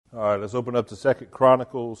All right, let's open up to 2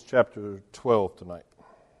 Chronicles chapter 12 tonight.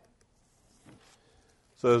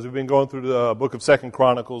 So as we've been going through the book of 2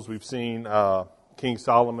 Chronicles, we've seen King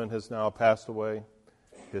Solomon has now passed away.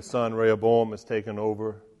 His son Rehoboam has taken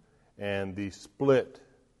over, and the split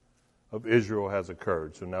of Israel has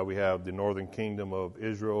occurred. So now we have the northern kingdom of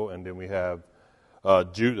Israel, and then we have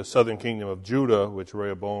the southern kingdom of Judah, which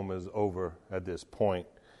Rehoboam is over at this point.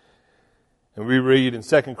 And we read in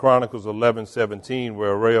 2 Chronicles 11:17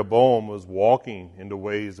 where Rehoboam was walking in the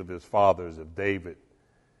ways of his fathers, of David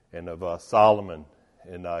and of Solomon.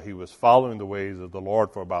 And he was following the ways of the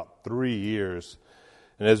Lord for about 3 years.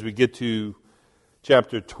 And as we get to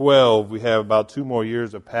chapter 12, we have about 2 more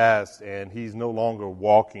years have passed, and he's no longer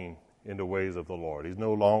walking in the ways of the Lord. He's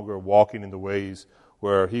no longer walking in the ways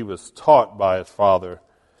where he was taught by his father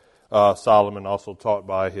Solomon, also taught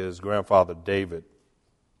by his grandfather David.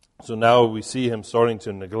 So now we see him starting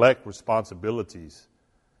to neglect responsibilities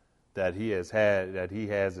that he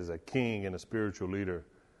has as a king and a spiritual leader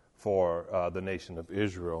for the nation of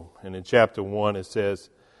Israel. And in chapter 1 it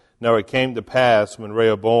says, "Now it came to pass when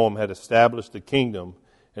Rehoboam had established the kingdom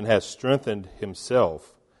and had strengthened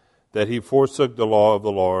himself, that he forsook the law of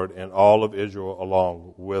the Lord and all of Israel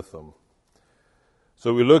along with him."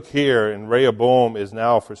 So we look here, and Rehoboam is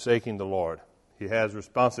now forsaking the Lord. He has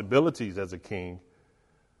responsibilities as a king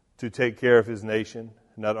to take care of his nation,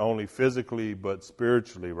 not only physically but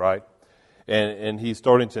spiritually, right? And he's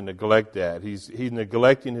starting to neglect that. He's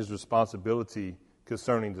neglecting his responsibility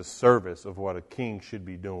concerning the service of what a king should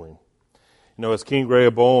be doing. You know, as King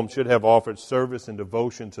Rehoboam should have offered service and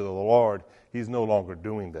devotion to the Lord, he's no longer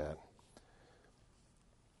doing that.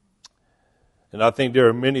 And I think there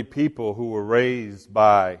are many people who were raised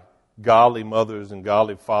by godly mothers and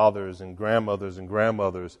godly fathers and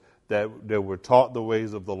grandmothers that were taught the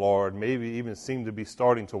ways of the Lord, maybe even seem to be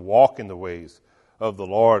starting to walk in the ways of the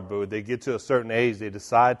Lord, but when they get to a certain age, they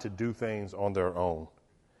decide to do things on their own.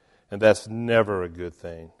 And that's never a good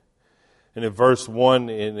thing. And in verse 1,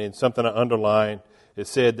 in something I underlined, it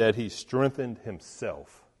said that he strengthened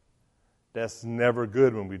himself. That's never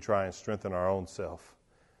good when we try and strengthen our own self.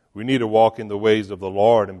 We need to walk in the ways of the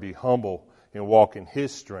Lord and be humble and walk in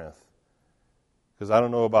His strength. Because I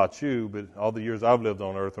don't know about you, but all the years I've lived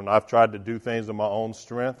on earth, when I've tried to do things in my own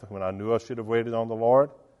strength, when I knew I should have waited on the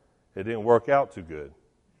Lord, it didn't work out too good.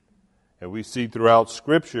 And we see throughout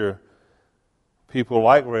Scripture people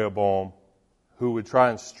like Rehoboam who would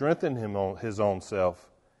try and strengthen his own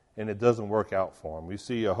self, and it doesn't work out for him. We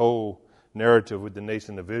see a whole narrative with the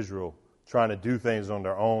nation of Israel trying to do things on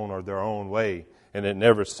their own or their own way, and it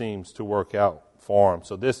never seems to work out for them.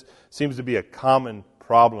 So this seems to be a common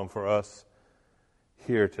problem for us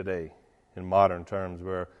here today in modern terms,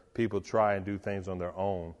 where people try and do things on their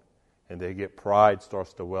own, and they get pride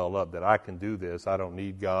starts to well up that I can do this, I don't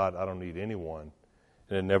need God, I don't need anyone,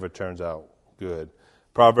 and it never turns out good.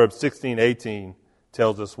 Proverbs 16:18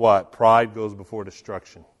 tells us what? Pride goes before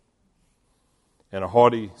destruction, and a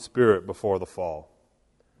haughty spirit before the fall.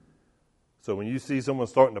 So when you see someone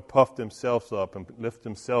starting to puff themselves up and lift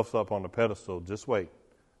themselves up on the pedestal, just wait.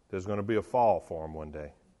 There's going to be a fall for them one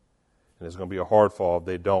day. And it's going to be a hard fall if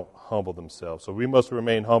they don't humble themselves. So we must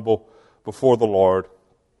remain humble before the Lord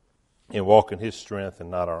and walk in His strength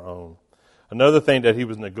and not our own. Another thing that he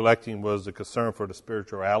was neglecting was the concern for the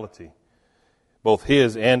spirituality, both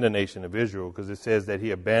his and the nation of Israel, because it says that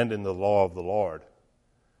he abandoned the law of the Lord.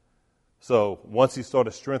 So once he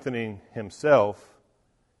started strengthening himself,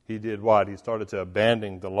 he did what? He started to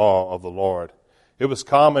abandon the law of the Lord. It was a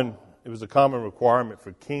common requirement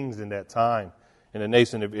for kings in that time in the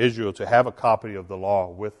nation of Israel to have a copy of the law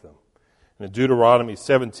with them. In Deuteronomy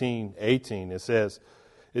 17:18, it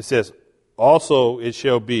says, "Also it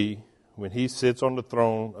shall be, when he sits on the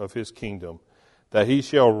throne of his kingdom, that he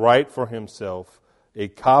shall write for himself a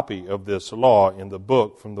copy of this law in the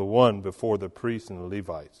book from the one before the priests and the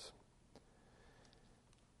Levites."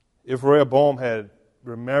 If Rehoboam had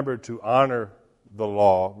remembered to honor the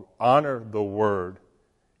law, honor the word,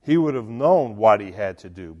 he would have known what he had to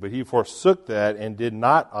do. But he forsook that and did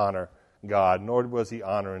not honor God, nor was he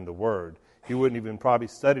honoring the word. He wouldn't even probably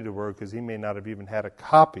study the word because he may not have even had a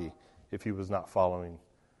copy if he was not following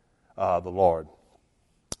the Lord.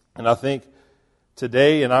 And I think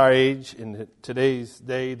today in our age, in today's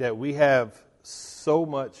day, that we have so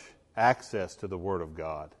much access to the Word of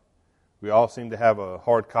God. We all seem to have a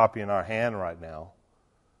hard copy in our hand right now.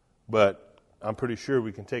 But I'm pretty sure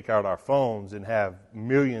we can take out our phones and have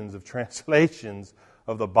millions of translations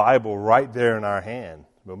of the Bible right there in our hand.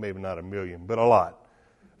 Well, maybe not a million, but a lot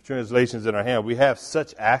of translations in our hand. We have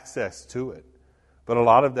such access to it. But a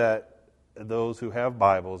lot of that, those who have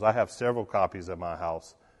Bibles, I have several copies at my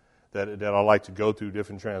house. that I like to go through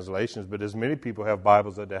different translations, but as many people have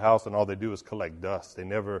Bibles at their house and all they do is collect dust. They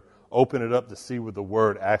never open it up to see what the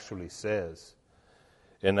word actually says.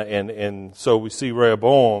 And so we see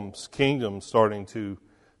Rehoboam's kingdom starting to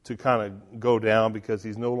kind of go down because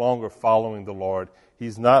he's no longer following the Lord.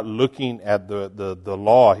 He's not looking at the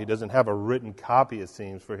law. He doesn't have a written copy, it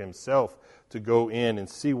seems, for himself to go in and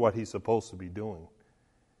see what he's supposed to be doing.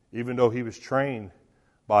 Even though he was trained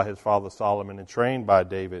by his father Solomon and trained by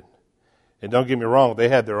David. And don't get me wrong, they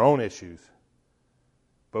had their own issues.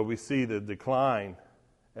 But we see the decline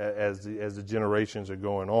as the generations are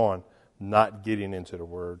going on, not getting into the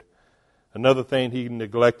Word. Another thing he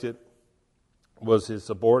neglected was his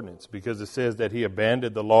subordinates, because it says that he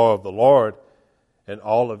abandoned the law of the Lord and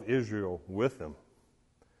all of Israel with him.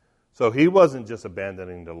 So he wasn't just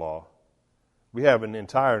abandoning the law. We have an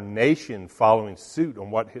entire nation following suit on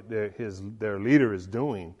what their leader is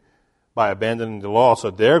doing by abandoning the law, so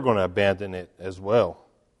they're going to abandon it as well.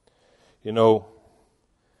 You know,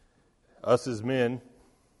 us as men,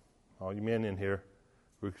 all you men in here,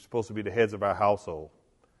 we're supposed to be the heads of our household.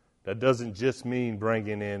 That doesn't just mean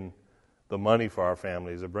bringing in the money for our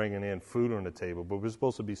families or bringing in food on the table, but we're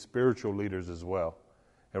supposed to be spiritual leaders as well.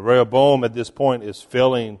 And Rehoboam at this point is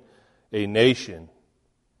failing a nation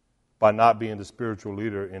by not being the spiritual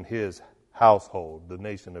leader in his household, the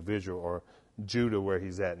nation of Israel or Judah where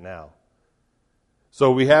he's at now.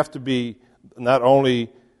 So we have to be not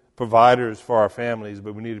only providers for our families,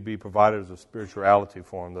 but we need to be providers of spirituality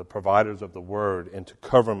for them, the providers of the Word, and to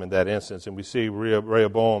cover them in that instance. And we see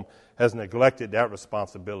Rehoboam has neglected that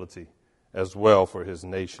responsibility as well for his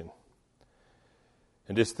nation.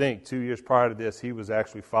 And just think, 2 years prior to this, he was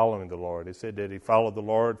actually following the Lord. It said that he followed the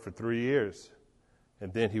Lord for 3 years.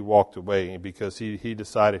 And then he walked away because he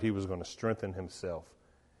decided he was going to strengthen himself.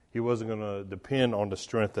 He wasn't going to depend on the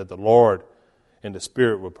strength that the Lord and the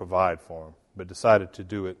Spirit would provide for him, but decided to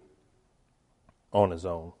do it on his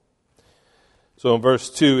own. So in verse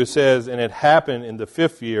 2 it says, "And it happened in the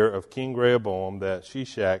 5th year of King Rehoboam that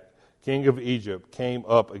Shishak, king of Egypt, came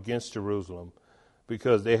up against Jerusalem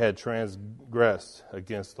because they had transgressed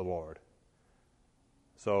against the Lord."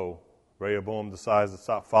 So Rehoboam decides to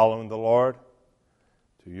stop following the Lord.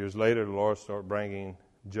 2 years later, the Lord started bringing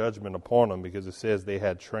judgment upon them because it says they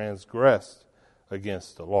had transgressed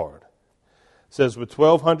against the Lord. It says, with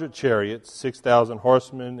 1,200 chariots, 6,000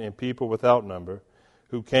 horsemen, and people without number,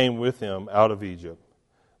 who came with him out of Egypt,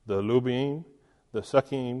 the Lubiim, the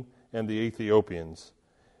Sukkim, and the Ethiopians.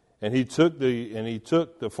 And he took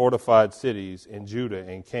the fortified cities in Judah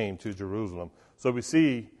and came to Jerusalem. So we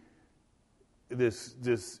see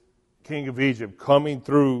this king of Egypt coming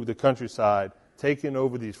through the countryside, taking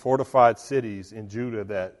over these fortified cities in Judah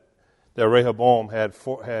that Rehoboam had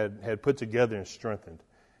put together and strengthened.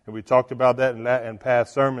 And we talked about that in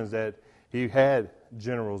past sermons, that he had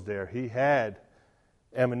generals there. He had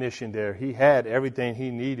ammunition there. He had everything he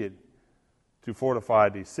needed to fortify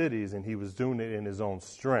these cities, and he was doing it in his own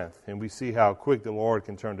strength. And we see how quick the Lord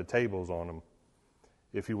can turn the tables on him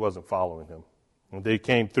if he wasn't following him. And they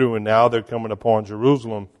came through, and now they're coming upon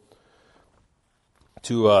Jerusalem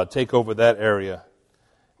to take over that area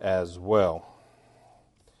as well.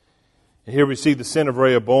 And here we see the sin of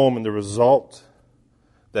Rehoboam and the result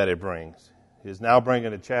that it brings. He is now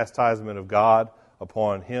bringing the chastisement of God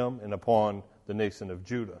upon him and upon the nation of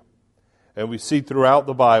Judah. And we see throughout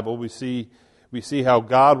the Bible, we see how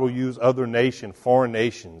God will use other nations, foreign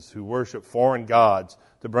nations who worship foreign gods,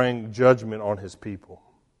 to bring judgment on his people.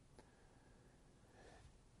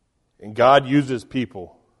 And God uses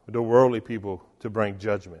people, the worldly people, to bring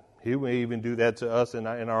judgment. He may even do that to us in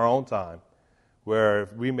our own time, where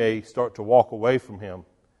we may start to walk away from him,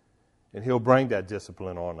 and he'll bring that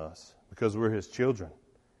discipline on us because we're his children.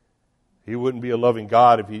 He wouldn't be a loving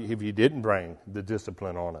God if he didn't bring the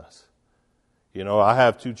discipline on us. You know, I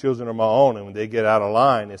have 2 children of my own, and when they get out of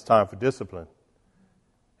line, it's time for discipline.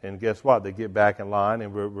 And guess what? They get back in line,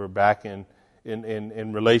 and we're back in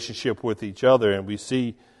relationship with each other. And we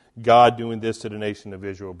see God doing this to the nation of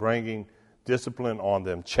Israel, bringing discipline on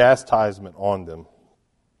them, chastisement on them.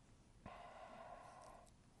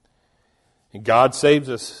 And God saves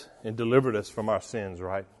us and delivered us from our sins,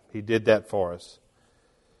 right? He did that for us.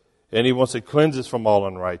 And he wants to cleanse us from all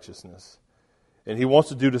unrighteousness. And he wants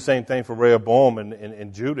to do the same thing for Rehoboam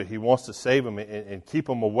and Judah. He wants to save them and keep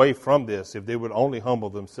them away from this if they would only humble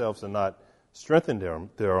themselves and not strengthen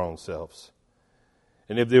their own selves.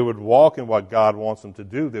 And if they would walk in what God wants them to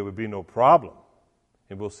do, there would be no problem.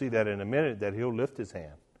 And we'll see that in a minute, that he'll lift his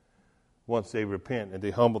hand once they repent and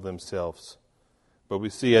they humble themselves. But we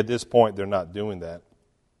see at this point they're not doing that.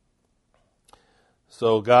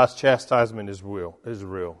 So God's chastisement is real.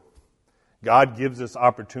 God gives us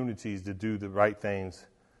opportunities to do the right things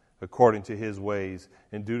according to His ways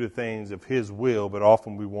and do the things of His will, but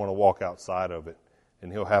often we want to walk outside of it.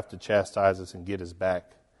 And He'll have to chastise us and get us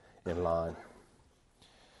back in line.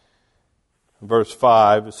 Verse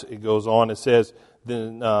 5, it goes on, it says,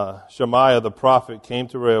 Then Shemaiah the prophet came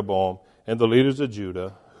to Rehoboam and the leaders of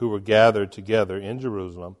Judah who were gathered together in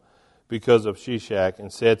Jerusalem because of Shishak,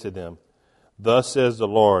 and said to them, Thus says the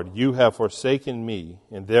Lord, you have forsaken me,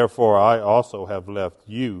 and therefore I also have left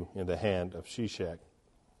you in the hand of Shishak.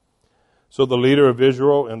 So the leader of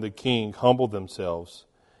Israel and the king humbled themselves,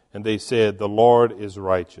 and they said, The Lord is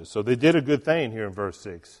righteous. So they did a good thing here in verse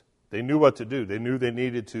 6. They knew what to do. They knew they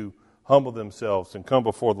needed to humble themselves and come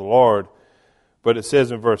before the Lord. But it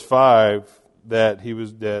says in verse 5 that he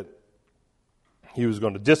was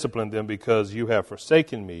going to discipline them because you have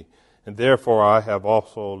forsaken me, and therefore I have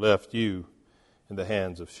also left you in the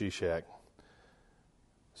hands of Shishak.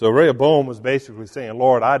 So Rehoboam was basically saying,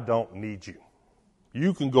 Lord, I don't need you.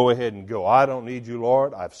 You can go ahead and go. I don't need you,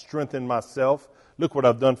 Lord. I've strengthened myself. Look what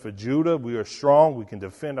I've done for Judah. We are strong. We can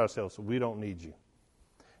defend ourselves, so we don't need you.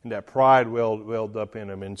 And that pride welled up in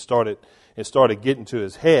him and started getting to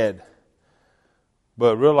his head.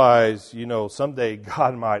 But realize, someday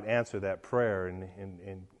God might answer that prayer,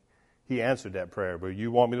 and He answered that prayer. But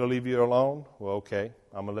you want me to leave you alone? Well, okay.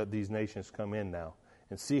 I'm going to let these nations come in now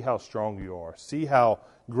and see how strong you are. See how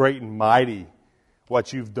great and mighty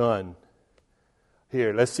what you've done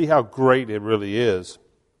here. Let's see how great it really is.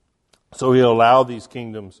 So He'll allow these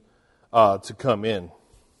kingdoms to come in.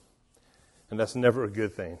 And that's never a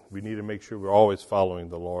good thing. We need to make sure we're always following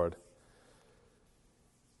the Lord.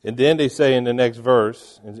 And then they say in the next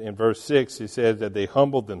verse, in verse 6, He says that they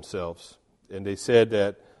humbled themselves. And they said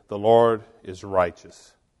that the Lord is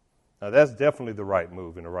righteous. Now that's definitely the right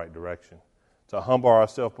move in the right direction. To humble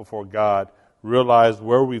ourselves before God, realize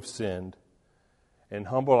where we've sinned, and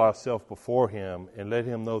humble ourselves before Him and let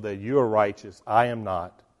Him know that you are righteous, I am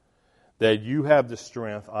not. That you have the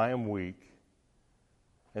strength, I am weak.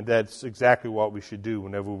 And that's exactly what we should do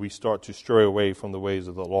whenever we start to stray away from the ways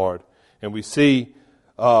of the Lord. And we see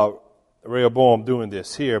Rehoboam doing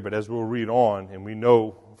this here, but as we'll read on, and we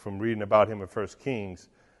know from reading about him in 1 Kings,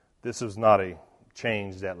 this was not a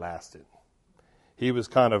change that lasted. He was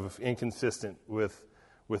kind of inconsistent with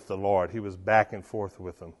the Lord. He was back and forth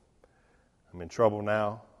with Him. I'm in trouble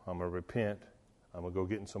now. I'm going to repent. I'm going to go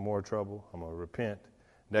get in some more trouble. I'm going to repent.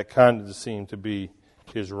 That kind of seemed to be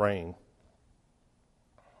his reign.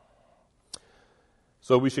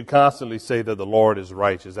 So we should constantly say that the Lord is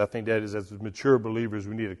righteous. I think that is, as mature believers,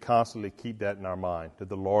 we need to constantly keep that in our mind, that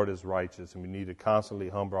the Lord is righteous, and we need to constantly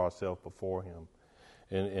humble ourselves before Him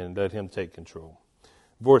and let Him take control.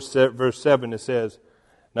 Verse 7, it says,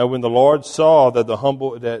 Now when the Lord saw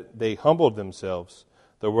that they humbled themselves,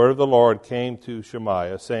 the word of the Lord came to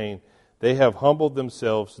Shemaiah, saying, They have humbled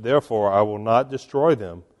themselves, therefore I will not destroy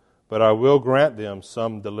them, but I will grant them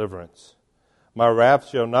some deliverance. My wrath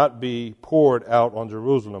shall not be poured out on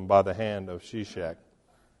Jerusalem by the hand of Shishak.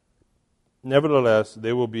 Nevertheless,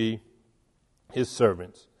 they will be His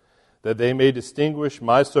servants, that they may distinguish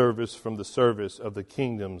my service from the service of the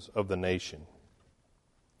kingdoms of the nation.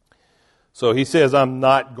 So He says, I'm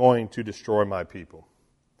not going to destroy my people.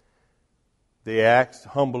 They asked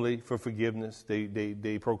humbly for forgiveness.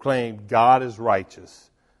 They proclaimed God is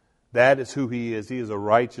righteous. That is who He is. He is a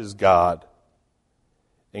righteous God.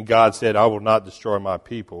 And God said, I will not destroy my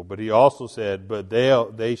people. But He also said, but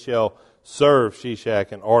they shall serve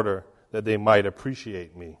Shishak in order that they might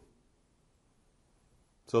appreciate me.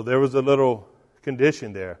 So there was a little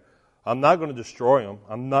condition there. I'm not going to destroy them.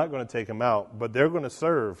 I'm not going to take them out. But they're going to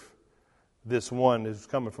serve this one who's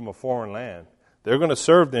coming from a foreign land. They're going to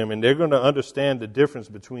serve them, and they're going to understand the difference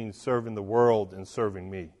between serving the world and serving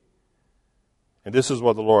me. And this is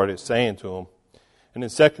what the Lord is saying to them. And in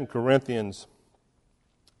 2 Corinthians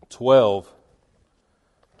 12,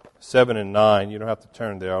 7 and 9, you don't have to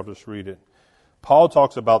turn there, I'll just read it. Paul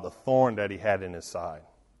talks about the thorn that he had in his side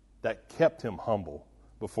that kept him humble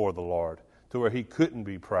before the Lord to where he couldn't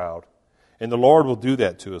be proud. And the Lord will do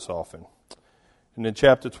that to us often. And in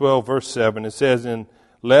chapter 12, verse 7, it says,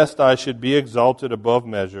 Lest I should be exalted above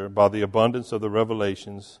measure by the abundance of the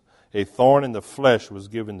revelations, a thorn in the flesh was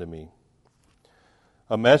given to me,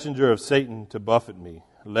 a messenger of Satan to buffet me,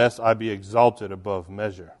 lest I be exalted above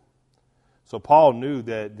measure. So Paul knew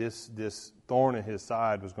that this thorn in his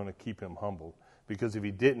side was going to keep him humble, because if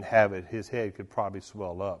he didn't have it, his head could probably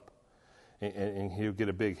swell up, and he'll get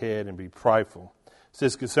a big head and be prideful. It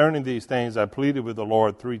says, Concerning these things I pleaded with the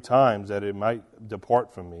Lord 3 times that it might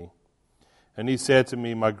depart from me. And He said to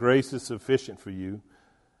me, My grace is sufficient for you,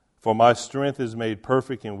 For my strength is made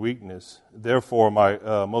perfect in weakness. Therefore,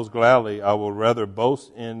 most gladly I will rather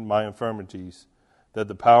boast in my infirmities, that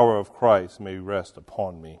the power of Christ may rest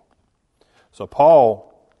upon me. So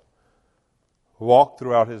Paul walked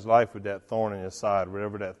throughout his life with that thorn in his side,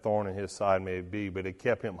 whatever that thorn in his side may be, but it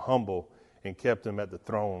kept him humble and kept him at the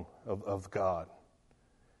throne of God.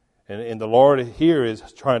 And the Lord here is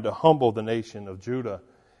trying to humble the nation of Judah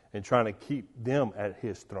and trying to keep them at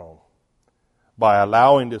his throne by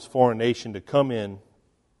allowing this foreign nation to come in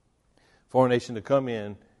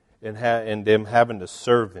and them having to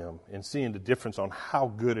serve them and seeing the difference on how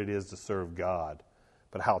good it is to serve God,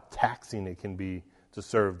 but how taxing it can be to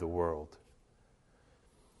serve the world.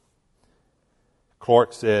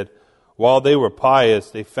 Clark said, while they were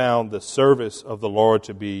pious, they found the service of the Lord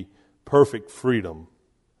to be perfect freedom.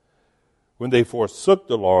 When they forsook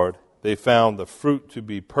the Lord, they found the fruit to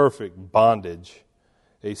be perfect bondage.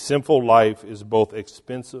 A sinful life is both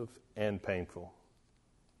expensive and painful.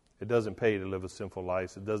 It doesn't pay to live a sinful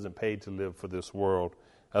life. It doesn't pay to live for this world.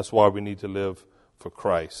 That's why we need to live for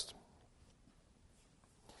Christ.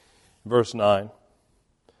 Verse 9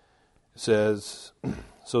 says,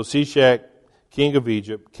 So Shishak, king of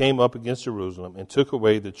Egypt, came up against Jerusalem and took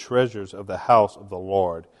away the treasures of the house of the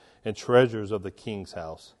Lord and treasures of the king's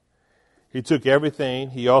house. He took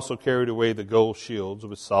everything. He also carried away the gold shields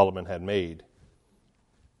which Solomon had made.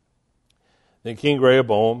 Then King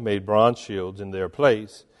Rehoboam made bronze shields in their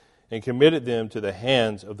place and committed them to the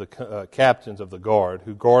hands of the captains of the guard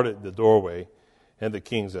who guarded the doorway and the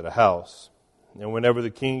kings of the house. And whenever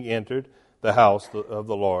the king entered the house of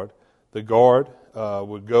the Lord, the guard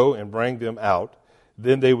would go and bring them out.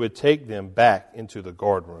 Then they would take them back into the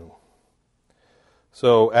guard room.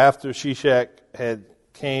 So after Shishak had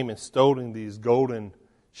came and stolen these golden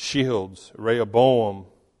shields, Rehoboam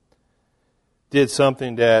did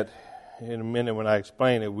something that, in a minute when I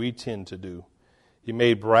explain it, we tend to do. He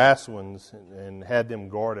made brass ones and had them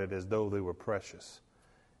guarded as though they were precious,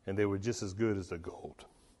 and they were just as good as the gold.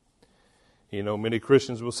 You know, many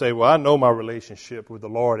Christians will say, well, I know my relationship with the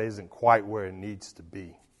Lord isn't quite where it needs to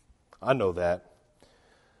be. I know that.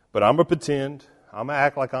 But I'm going to pretend. I'm going to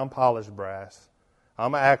act like I'm polished brass.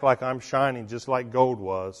 I'm going to act like I'm shining just like gold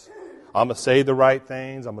was. I'm going to say the right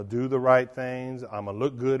things. I'm going to do the right things. I'm going to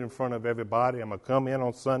look good in front of everybody. I'm going to come in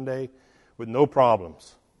on Sunday with no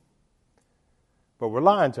problems. But we're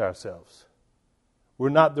lying to ourselves. We're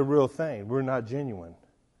not the real thing. We're not genuine.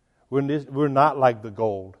 We're not like the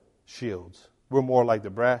gold shields. We're more like the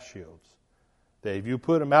brass shields. That if you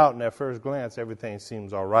put them out in that first glance, everything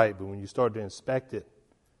seems all right. But when you start to inspect it,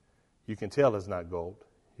 you can tell it's not gold.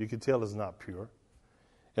 You can tell it's not pure.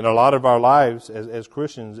 And a lot of our lives as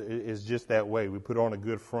Christians is just that way. We put on a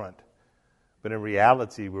good front. But in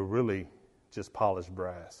reality, we're really just polished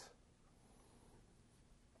brass.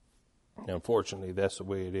 And unfortunately, that's the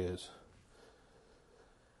way it is.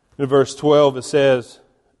 In verse 12, it says,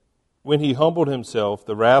 When he humbled himself,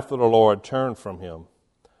 the wrath of the Lord turned from him,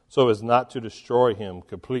 so as not to destroy him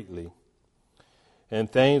completely. And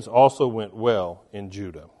things also went well in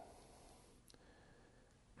Judah.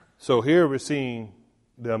 So here we're seeing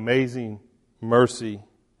the amazing mercy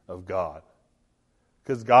of God.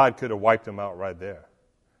 Because God could have wiped them out right there.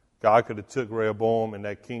 God could have took Rehoboam and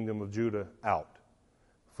that kingdom of Judah out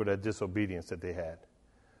for that disobedience that they had.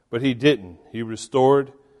 But he didn't. He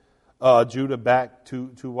restored Judah back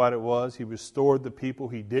to what it was. He restored the people.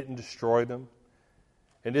 He didn't destroy them.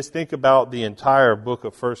 And just think about the entire book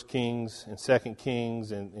of 1 Kings and 2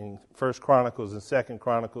 Kings and 1 Chronicles and 2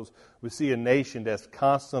 Chronicles. We see a nation that's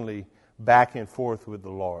constantly back and forth with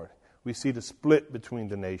the Lord. We see the split between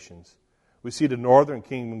the nations. We see the northern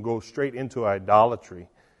kingdom go straight into idolatry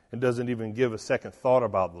and doesn't even give a second thought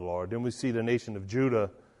about the Lord. Then we see the nation of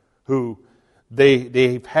Judah who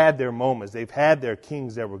they've had their moments. They've had their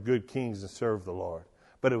kings that were good kings and served the Lord.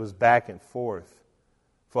 But it was back and forth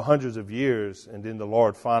for hundreds of years, and then the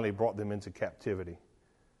Lord finally brought them into captivity.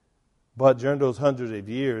 But during those hundreds of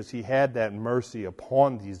years, he had that mercy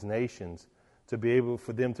upon these nations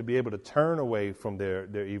for them to be able to turn away from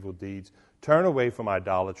their evil deeds, turn away from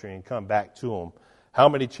idolatry, and come back to him. How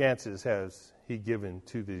many chances has he given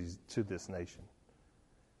to this nation?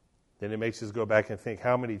 Then it makes us go back and think,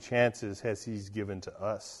 how many chances has he given to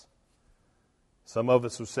us? Some of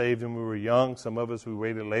us were saved when we were young. Some of us we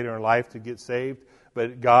waited later in life to get saved.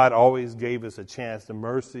 But God always gave us a chance. The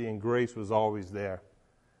mercy and grace was always there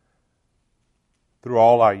through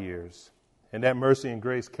all our years. And that mercy and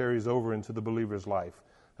grace carries over into the believer's life.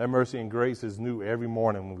 That mercy and grace is new every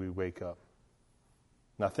morning when we wake up.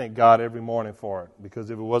 And I thank God every morning for it, because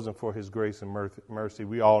if it wasn't for his grace and mercy,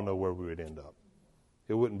 we all know where we would end up.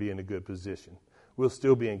 It wouldn't be in a good position. we'll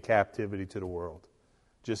still be in captivity to the world,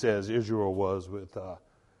 just as Israel was with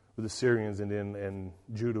the Syrians and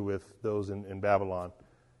Judah with those in Babylon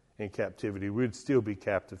in captivity. We'd still be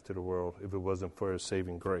captive to the world if it wasn't for His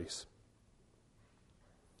saving grace.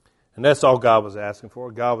 And that's all God was asking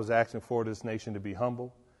for. God was asking for this nation to be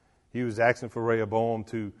humble. He was asking for Rehoboam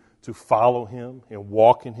to follow Him and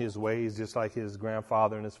walk in His ways just like his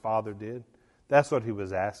grandfather and his father did. That's what He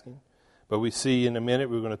was asking. But we see in a minute,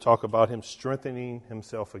 we're going to talk about him strengthening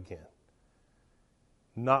himself again.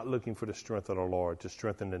 Not looking for the strength of the Lord to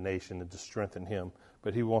strengthen the nation and to strengthen him,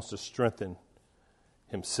 but he wants to strengthen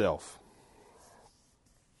himself.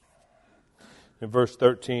 In verse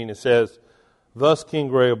 13 it says, "Thus King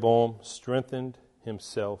Rehoboam strengthened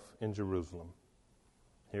himself in Jerusalem."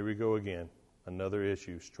 Here we go again. Another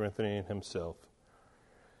issue, strengthening himself.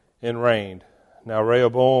 "And reigned. Now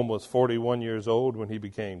Rehoboam was 41 years old when he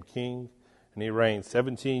became king, and he reigned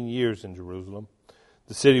 17 years in Jerusalem,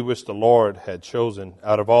 the city which the Lord had chosen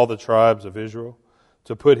out of all the tribes of Israel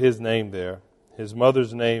to put His name there. His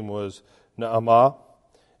mother's name was Naamah,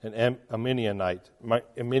 an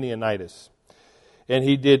Amminionitess. And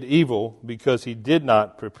he did evil because he did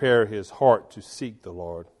not prepare his heart to seek the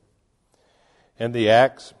Lord. And the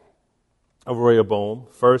acts of Rehoboam,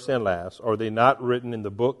 first and last, are they not written in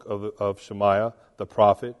the book of Shemaiah the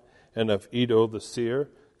prophet and of Iddo the seer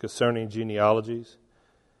concerning genealogies?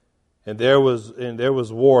 And there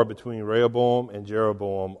was war between Rehoboam and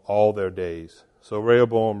Jeroboam all their days. So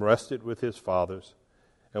Rehoboam rested with his fathers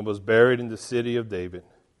and was buried in the city of David.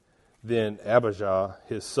 Then Abijah,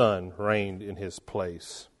 his son, reigned in his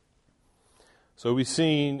place." So we've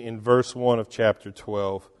seen in verse 1 of chapter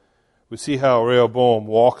 12, we see how Rehoboam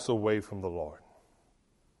walks away from the Lord.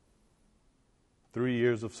 3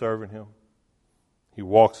 years of serving Him, he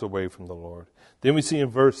walks away from the Lord. Then we see in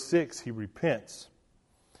verse 6, he repents.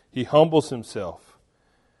 He humbles himself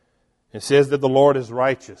and says that the Lord is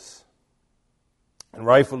righteous. And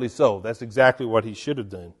rightfully so. That's exactly what he should have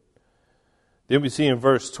done. Then we see in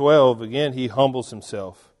verse 12, again, he humbles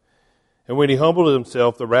himself. And when he humbled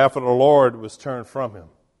himself, the wrath of the Lord was turned from him.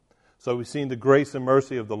 So we've seen the grace and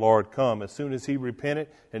mercy of the Lord come. As soon as he repented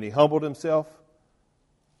and he humbled himself,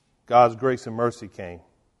 God's grace and mercy came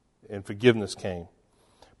and forgiveness came.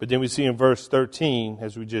 But then we see in verse 13,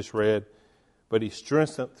 as we just read, but he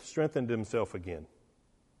strengthened himself again.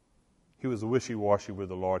 He was wishy-washy with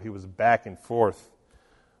the Lord. He was back and forth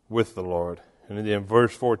with the Lord. And then in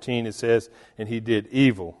verse 14 it says, "And he did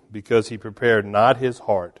evil because he prepared not his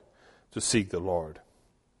heart to seek the Lord."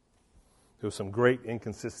 There was some great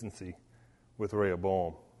inconsistency with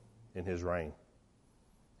Rehoboam in his reign.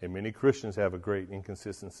 And many Christians have a great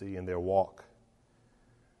inconsistency in their walk,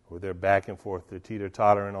 where they're back and forth. They're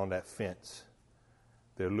teeter-tottering on that fence.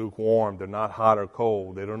 They're lukewarm. They're not hot or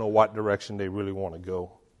cold. They don't know what direction they really want to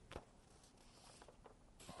go.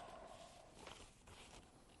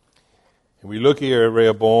 And we look here at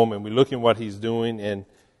Rehoboam, and we look at what he's doing, and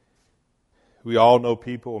we all know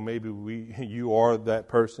people, or maybe you are that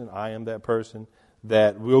person, I am that person,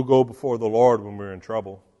 that we'll go before the Lord when we're in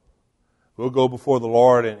trouble. We'll go before the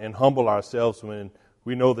Lord and humble ourselves when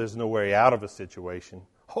we know there's no way out of a situation.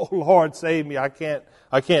 "Oh, Lord, save me. I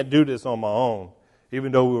can't do this on my own,"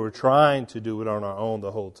 even though we were trying to do it on our own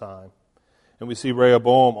the whole time. And we see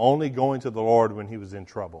Rehoboam only going to the Lord when he was in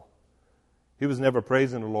trouble. He was never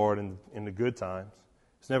praising the Lord in the good times.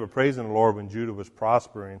 He was never praising the Lord when Judah was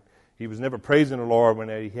prospering. He was never praising the Lord when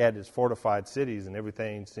he had his fortified cities and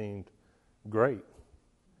everything seemed great.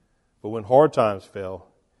 But when hard times fell,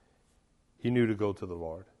 he knew to go to the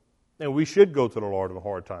Lord. And we should go to the Lord when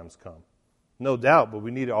hard times come. No doubt, but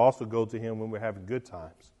we need to also go to Him when we're having good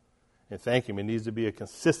times and thank Him. It needs to be a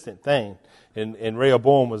consistent thing. And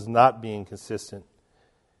Rehoboam was not being consistent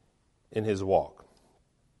in his walk.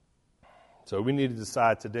 So we need to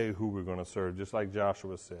decide today who we're going to serve, just like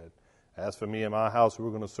Joshua said. "As for me and my house, we're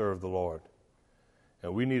going to serve the Lord."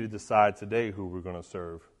 And we need to decide today who we're going to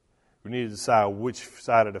serve. We need to decide which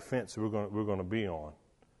side of the fence we're going to be on.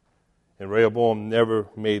 And Rehoboam never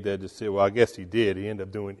made that decision. Well, I guess he did. He ended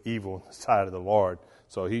up doing evil on the side of the Lord.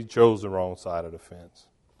 So he chose the wrong side of the fence.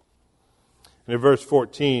 And in verse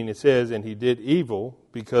 14 it says, "And he did evil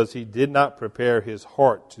because he did not prepare his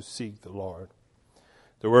heart to seek the Lord."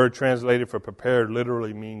 The word translated for prepared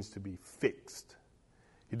literally means to be fixed.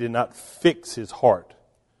 He did not fix his heart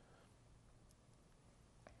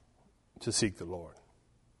to seek the Lord.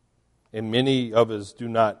 And many of us do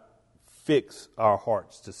not fix our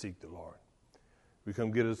hearts to seek the Lord. We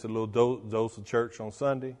come get us a little dose of church on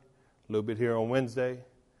Sunday, a little bit here on Wednesday,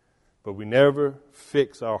 but we never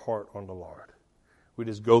fix our heart on the Lord. We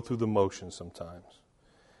just go through the motions sometimes.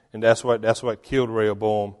 And that's what killed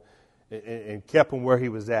Rehoboam and kept him where he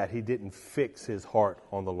was at. He didn't fix his heart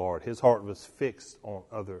on the Lord. His heart was fixed on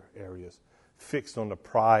other areas, fixed on the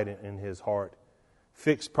pride in his heart,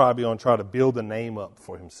 fixed probably on trying to build a name up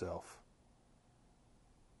for himself,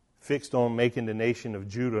 fixed on making the nation of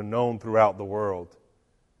Judah known throughout the world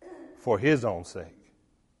for his own sake.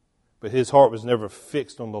 But his heart was never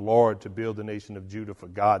fixed on the Lord to build the nation of Judah for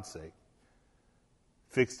God's sake.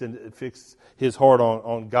 Fixed his heart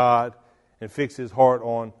on God and fixed his heart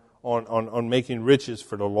on making riches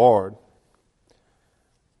for the Lord.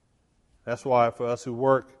 That's why for us who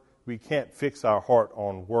work, we can't fix our heart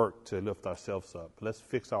on work to lift ourselves up. Let's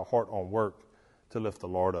fix our heart on work to lift the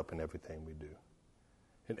Lord up in everything we do.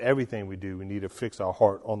 In everything we do, we need to fix our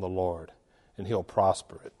heart on the Lord, and He'll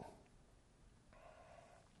prosper it.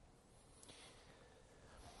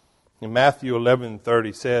 In Matthew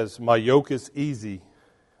 11:30 says, "My yoke is easy,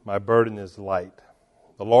 my burden is light."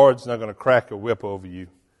 The Lord's not going to crack a whip over you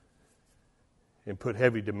and put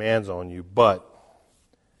heavy demands on you, but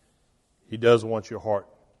He does want your heart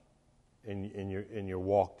in your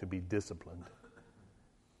walk to be disciplined,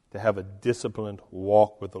 to have a disciplined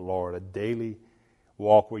walk with the Lord, a daily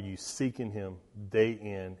walk where you seeking Him day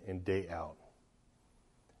in and day out.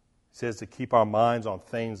 It says to keep our minds on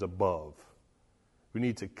things above. We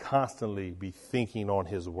need to constantly be thinking on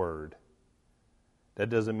His Word. That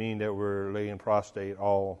doesn't mean that we're laying prostrate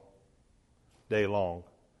all day long,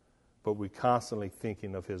 but we're constantly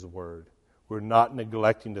thinking of His Word. We're not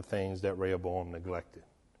neglecting the things that Rehoboam neglected,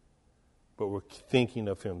 but we're thinking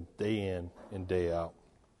of Him day in and day out.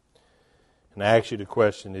 And I ask you the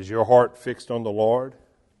question, is your heart fixed on the Lord?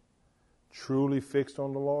 Truly fixed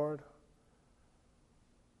on the Lord?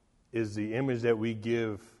 Is the image that we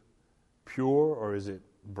give pure, or is it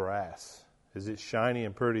brass? Is it shiny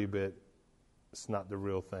and pretty, but it's not the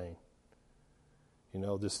real thing?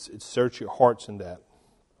 Search your hearts in that.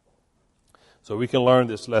 So we can learn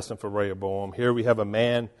this lesson from Rehoboam. Here we have a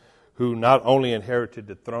man who not only inherited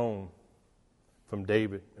the throne from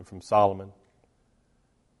David and from Solomon,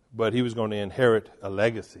 but he was going to inherit a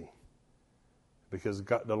legacy. Because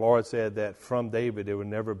the Lord said that from David there would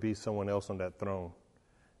never be someone else on that throne.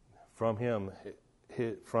 From him,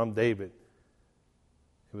 from David,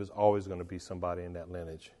 it was always going to be somebody in that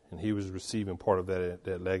lineage. And he was receiving part of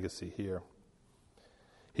that legacy here.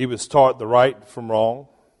 He was taught the right from wrong.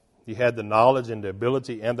 He had the knowledge and the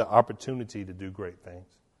ability and the opportunity to do great things.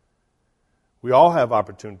 We all have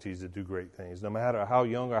opportunities to do great things. No matter how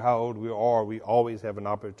young or how old we are, we always have an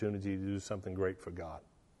opportunity to do something great for God.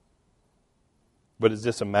 But it's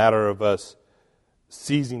just a matter of us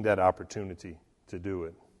seizing that opportunity to do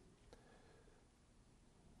it.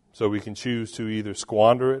 So we can choose to either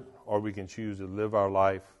squander it, or we can choose to live our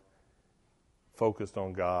life focused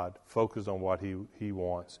on God, focused on what He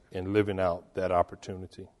wants, and living out that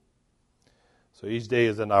opportunity. So each day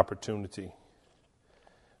is an opportunity.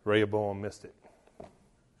 Rehoboam missed it.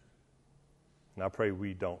 And I pray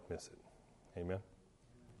we don't miss it. Amen.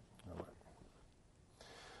 All right.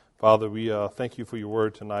 Father, we thank You for Your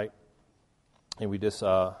word tonight. And we just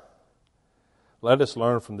let us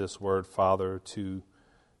learn from this word, Father, to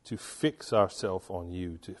fix ourselves on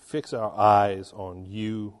You, to fix our eyes on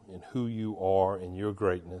You and who You are and Your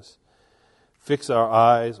greatness. Fix our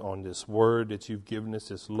eyes on this word that You've given us,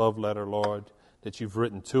 this love letter, Lord, that You've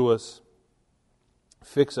written to us.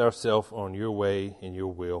 Fix ourselves on Your way and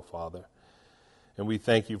Your will, Father. And we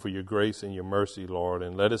thank You for Your grace and Your mercy, Lord.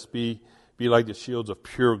 And let us be like the shields of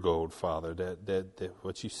pure gold, Father, that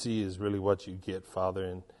what You see is really what you get, Father,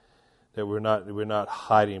 and that we're not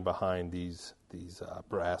hiding behind these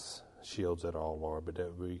brass shields at all, Lord, but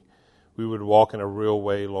that we would walk in a real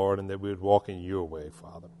way, Lord, and that we would walk in Your way,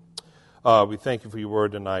 Father. We thank You for Your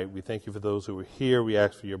word tonight. We thank You for those who are here. We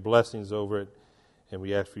ask for Your blessings over it, and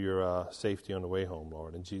we ask for Your safety on the way home,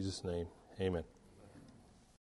 Lord. In Jesus' name, amen.